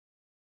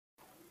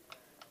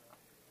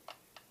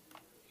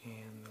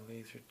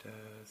laser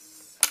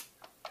does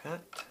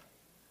that.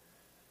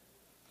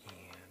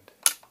 And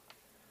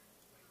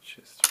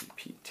just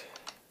repeat.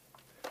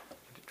 I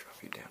need to drop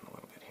you down a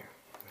little bit here.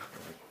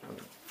 Let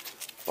me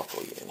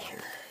buckle you in here.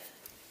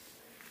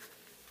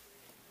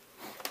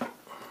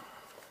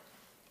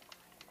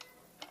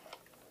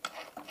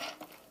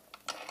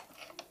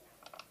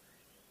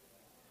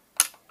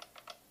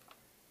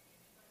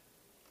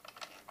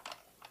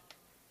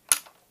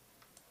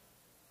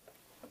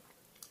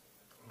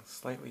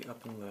 Slightly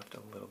up and left a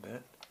little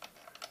bit.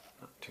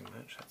 Not too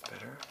much, that's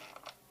better.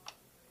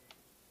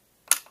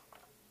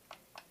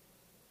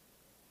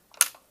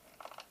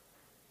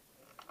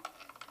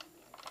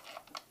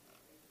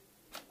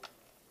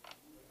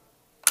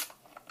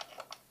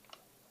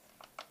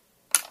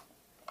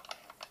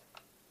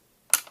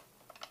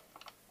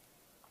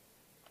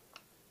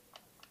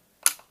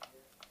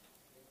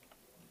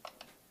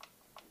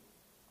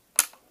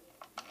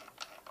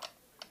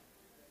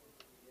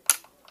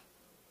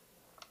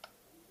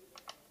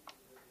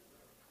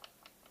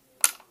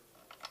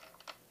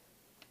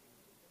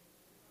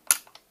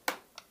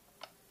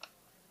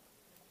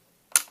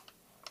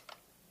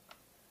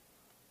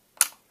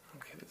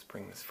 Let's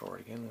bring this forward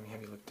again. Let me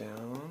have you look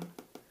down.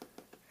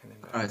 And then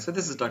Alright, so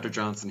this is Dr.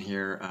 Johnson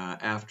here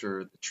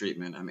after the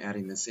treatment. I'm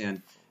adding this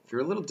in. If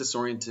you're a little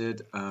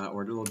disoriented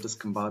or a little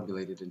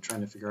discombobulated and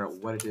trying to figure out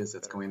what it is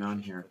that's going on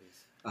here,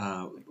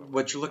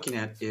 what you're looking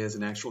at is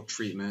an actual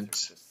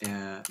treatment.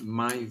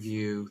 My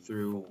view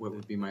through what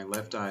would be my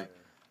left eye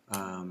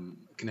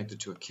connected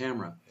to a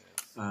camera.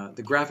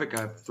 The graphic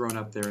I've thrown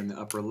up there in the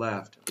upper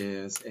left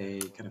is a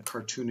kind of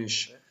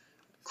cartoonish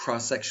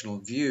cross-sectional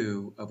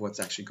view of what's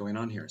actually going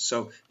on here.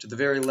 So to the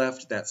very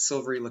left, that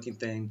silvery looking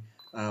thing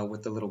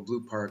with the little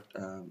blue part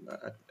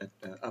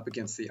up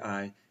against the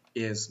eye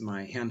is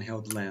my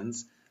handheld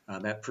lens.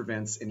 That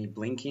prevents any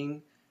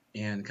blinking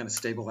and kind of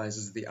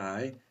stabilizes the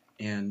eye,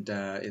 and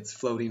it's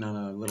floating on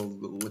a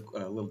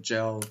little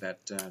gel that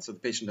so the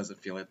patient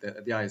doesn't feel it.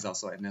 The eye is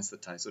also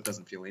anesthetized, so it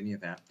doesn't feel any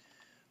of that.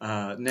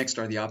 Next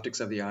are the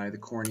optics of the eye, the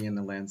cornea and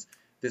the lens.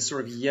 This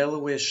sort of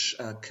yellowish,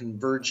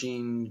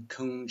 converging,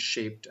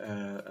 cone-shaped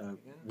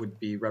would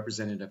be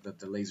representative of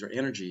the laser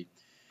energy.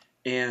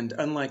 And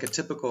unlike a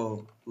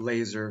typical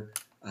laser,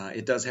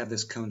 it does have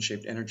this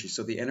cone-shaped energy.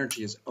 So the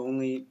energy is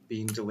only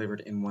being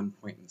delivered in one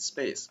point in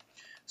space.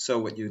 So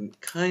what you can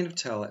kind of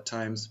tell at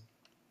times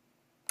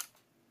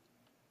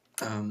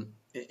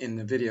in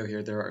the video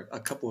here, there are a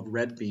couple of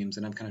red beams,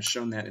 and I've kind of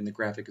shown that in the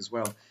graphic as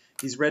well.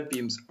 These red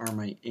beams are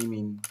my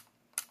aiming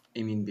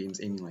beams,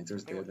 aiming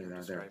lights. They are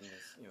there.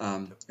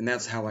 And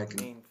that's how I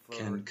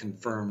can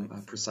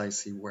confirm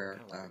precisely where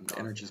the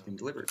energy is being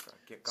delivered.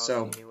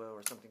 So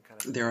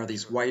there are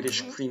these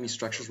whitish, creamy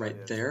structures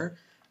right there,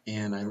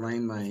 and I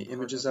line my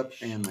images up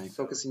and my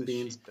focusing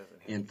beams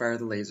and fire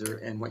the laser,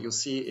 and what you'll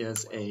see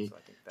is a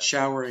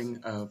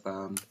showering of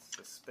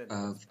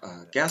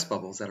gas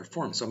bubbles that are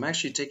formed. So I'm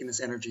actually taking this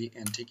energy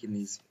and taking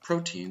these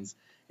proteins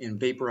and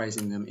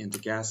vaporizing them into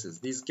gases.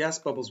 These gas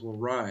bubbles will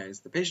rise.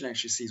 The patient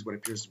actually sees what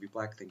appears to be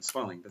black things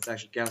falling, but it's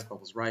actually gas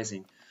bubbles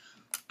rising.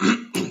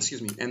 Excuse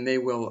me, and they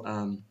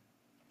will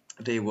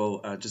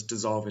just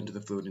dissolve into the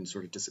fluid and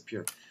sort of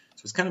disappear.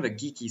 So it's kind of a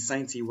geeky,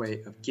 sciencey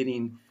way of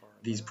getting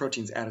these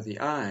proteins out of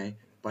the eye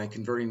by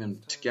converting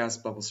them to gas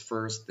bubbles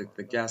first.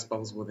 The gas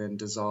bubbles will then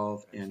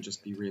dissolve and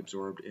just be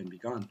reabsorbed and be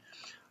gone.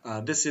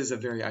 This is a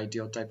very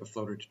ideal type of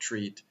floater to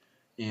treat,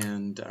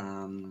 and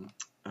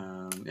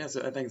yeah,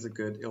 so I think it's a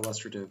good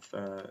illustrative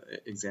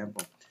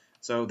example.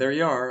 So there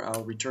you are.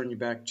 I'll return you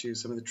back to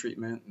some of the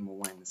treatment, and we'll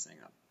wind this thing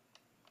up.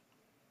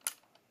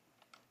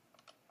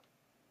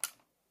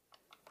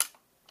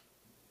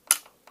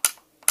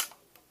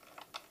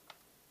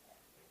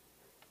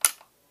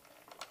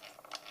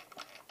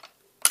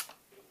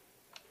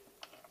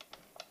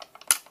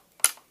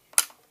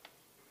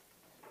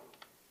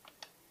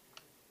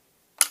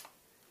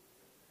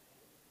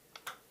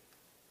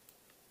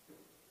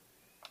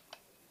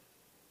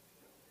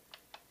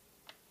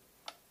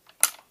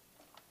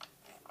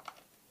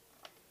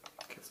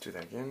 Let's do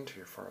that again to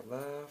your far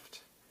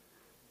left,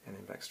 and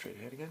then back straight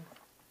ahead again.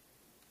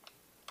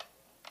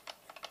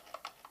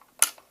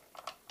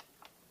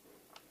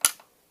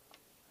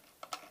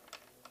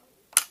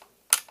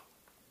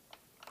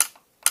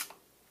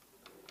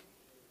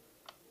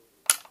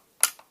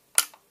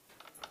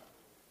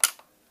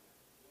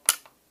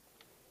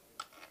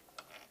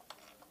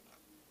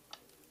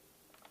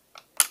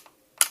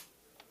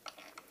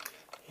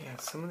 Yeah,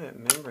 some of that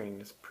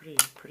membrane is pretty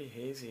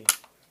hazy,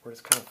 where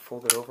it's kind of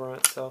folded over on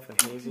itself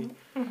and hazy.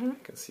 I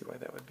can see why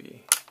that would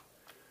be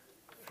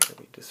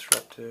fairly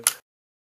disruptive.